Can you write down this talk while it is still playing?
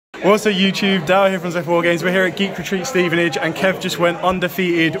Also YouTube, Dale here from Z4 Games. We're here at Geek Retreat Stevenage and Kev just went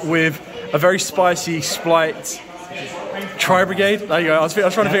undefeated with a very spicy Sprite Tri-Brigade. There you go, I was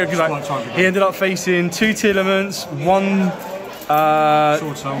trying to figure because he ended up facing 2 tier elements, 1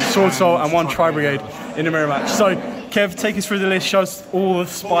 Sword Soul and 1 Tri-Brigade in a mirror match. So Kev, take us through the list, show us all the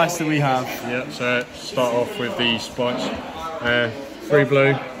spice that we have. Yeah, so start off with the spice. 3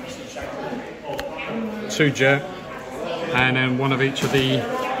 blue, 2 jet, and then 1 of each of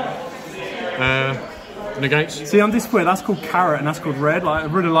the negates. See, I'm disappointed. That's called carrot and that's called red. Like,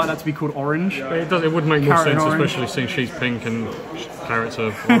 I'd really like that to be called orange. It would make more sense, especially since she's pink and carrots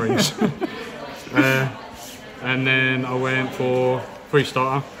are orange. And then I went for 3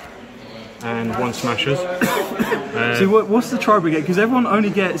 starter and 1 smashers. See, what's the Tri-Brigade? Because everyone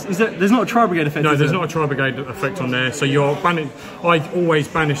only gets... there's not a Tri-Brigade effect, No, there's not a Tri-Brigade effect on there. So you're banning... I always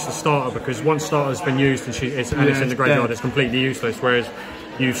banish the starter because once starter's been used and it's in the graveyard, it's completely useless. Whereas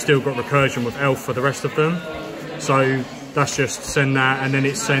you've still got recursion with elf for the rest of them. So that's just send that, and then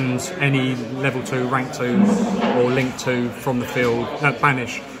it sends any level 2, rank 2 or link 2 from the field,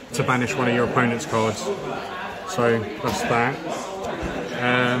 banish, to banish one of your opponent's cards. So that's that.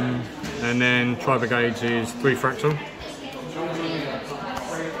 And then Tri-Brigades is 3 fractal,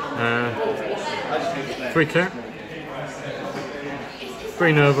 3 kit,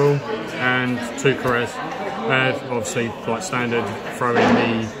 3 Nerval, and 2 Caress. Obviously, like standard, throw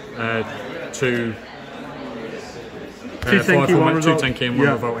in the 2 tanky and 1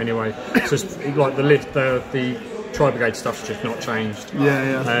 revolt anyway. It's just like the list, the Tri-Brigade stuff's just not changed.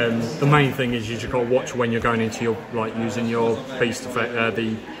 Yeah. The main thing is you just got to watch when you're going into your, like, using your beast effect,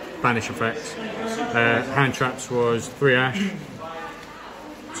 the banish effect. Hand traps was 3 Ash,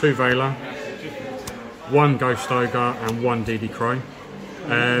 2 Veiler, 1 Ghost Ogre and 1 DD Crow.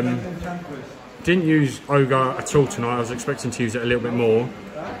 Didn't use Ogre at all tonight. I was expecting to use it a little bit more.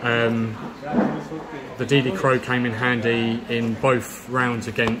 The DD Crow came in handy in both rounds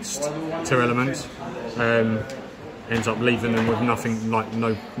against 2 elements. Ends up leaving them with nothing, like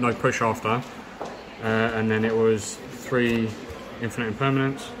no push after. And then it was 3 Infinite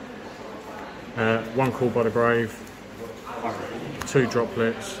Impermanence, 1 Call by the Grave, 2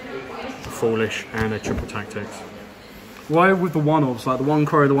 Droplets, a Foolish, and a Triple Tactics. Why with the one-offs, like the 1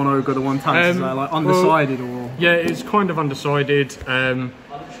 Crow, the 1 Ogre, the 1 Tank, is that like undecided or...? Yeah, it's kind of undecided. I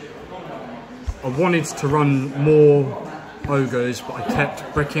wanted to run more Ogres, but I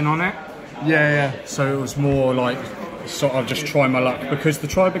kept bricking on it. Yeah. So it was more like, sort of just try my luck, because the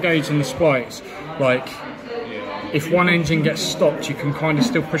Tri-Brigades and the Sprites, like, if one engine gets stopped, you can kind of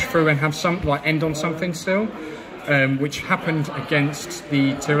still push through and have some, like, end on something still, which happened against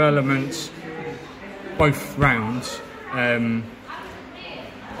the 2 elements both rounds. But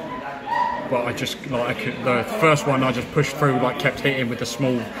I just, like, the first one I just pushed through, like, kept hitting with the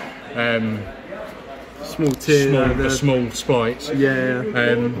small small sprites. Yeah.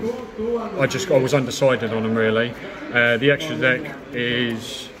 I was undecided on them really. The extra deck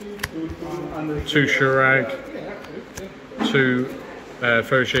is 2 Shurag, 2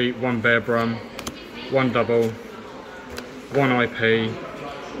 Ferroshi, 1 Bear Brum, 1 Double, 1 IP,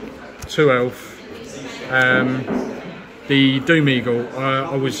 2 Elf. The Doom Eagle,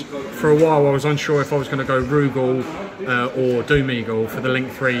 for a while I was unsure if I was going to go Rugal or Doom Eagle for the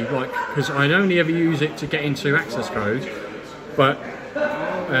Link 3, like, because I'd only ever use it to get into access code, but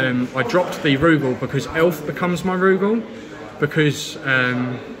I dropped the Rugal because Elf becomes my Rugal, because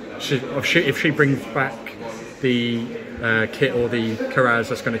if she brings back the kit or the Karaz,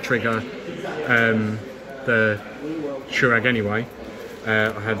 that's going to trigger the Shurag anyway.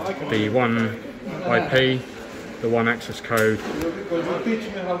 I had the 1 IP, the 1 access code.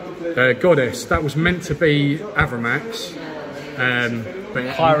 Goddess, that was meant to be Avramax, but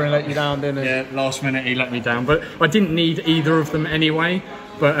Kyron let you down, didn't he? Yeah, last minute he let me down, but I didn't need either of them anyway.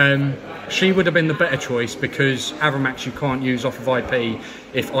 But she would have been the better choice, because Avramax you can't use off of IP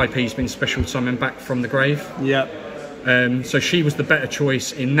if IP's been special summoned back from the grave. Yep. So she was the better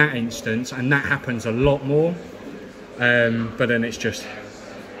choice in that instance, and that happens a lot more. But then it's just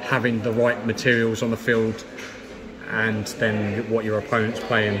having the right materials on the field, and then what your opponent's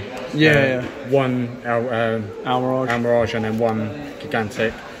playing. Yeah. 1 Almirage and then 1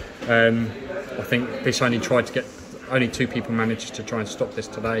 Gigantic. I think this only 2 people managed to try and stop this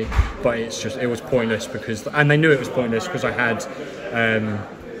today, but it was pointless, and they knew it was pointless because I had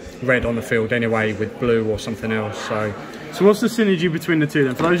red on the field anyway with blue or something else. So what's the synergy between the 2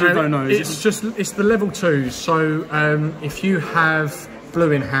 then? For those who don't know, it's the level 2s. So if you have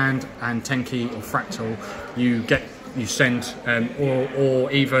blue in hand and Tenki or Fractal, you send or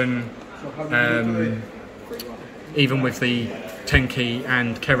even with the Tenki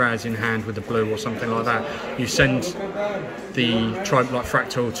and Keraz in hand with the blue or something like that. You send the like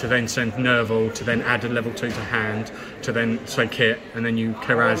Fractal to then send Nerval to then add a level 2 to hand to then say kit, and then you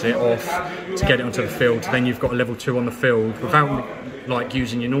Keraz it off to get it onto the field. Then you've got a level 2 on the field without like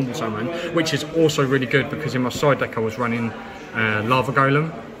using your normal summon, which is also really good because in my side deck I was running Lava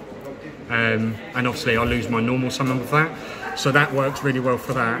Golem, and obviously I lose my normal summon with that, so that works really well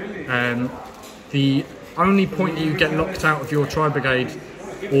for that. The only point that you get locked out of your Tri-Brigade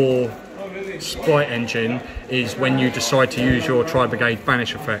or Sprite engine is when you decide to use your Tri-Brigade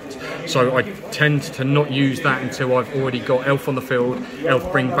banish effect. So I tend to not use that until I've already got Elf on the field,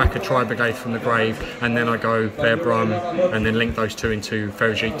 Elf bring back a Tri-Brigade from the grave, and then I go Bear Brum and then link those two into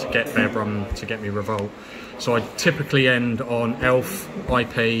Ferrigite to get Bear Brum to get me Revolt. So I typically end on Elf,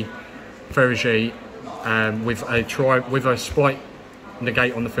 IP, Ferrigite, with a Sprite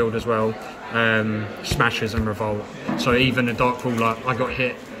negate on the field as well, Smashes and Revolt. So even a Dark Ruler, I got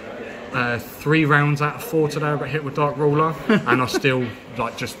hit 3 rounds out of 4 today. I got hit with Dark Ruler, and I still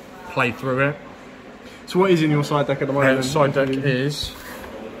like just played through it. So what is in your side deck at the moment? Side deck is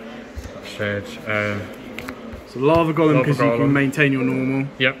shared. So Lava Golem because you can maintain your normal.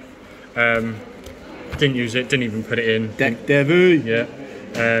 Yep. Didn't use it. Didn't even put it in. Deck Devu. Yeah.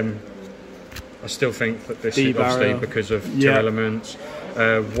 I still think that this is obviously because of 2 elements.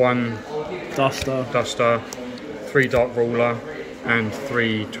 1 Duster, 3 Dark Ruler, and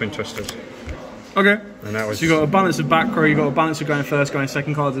 3 Twin Twisters. Okay. And that was. So you got a balance of back row, you got a balance of going first, going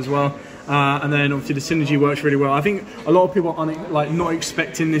second cards as well, and then obviously the synergy works really well. I think a lot of people are like not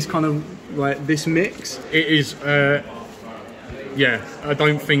expecting this kind of like this mix. It is. Yeah, I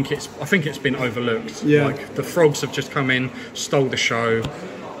don't think it's. I think it's been overlooked. Yeah. Like the frogs have just come in, stole the show.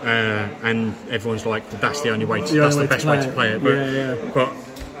 And everyone's like, that's the only way to, that's the best way to play it. But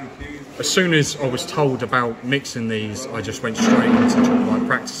as soon as I was told about mixing these, I just went straight into like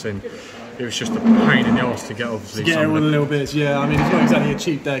practicing. It was just a pain in the arse to get obviously. To get everyone a little bit, yeah. I mean, it's not exactly a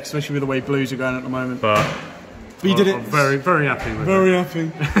cheap deck, especially with the way blues are going at the moment. But you did it. I'm very, very happy with it. Very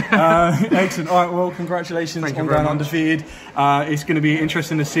happy. Excellent. All right, well, congratulations on going undefeated. It's going to be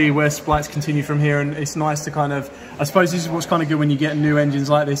interesting to see where splites continue from here, and it's nice to kind of, I suppose this is what's kind of good when you get new engines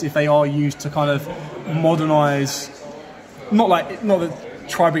like this, if they are used to kind of modernise, not that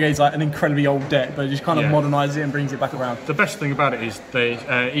Tri-Brigade's like an incredibly old deck, but it just kind of modernises it and brings it back around. The best thing about it is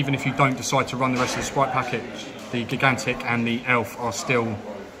they, even if you don't decide to run the rest of the Sprite package, the Gigantic and the Elf are still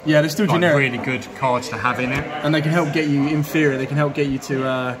they're still like generic. Really good cards to have in it. And they can help get you, in theory, they can help get you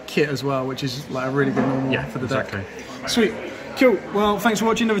to kit as well, which is like a really good normal for the deck. Sweet. Cool. Well, thanks for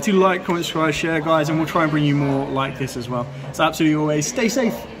watching. Remember to like, comment, subscribe, share, guys, and we'll try and bring you more like this as well. So absolutely always stay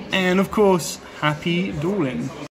safe, and of course, happy dueling.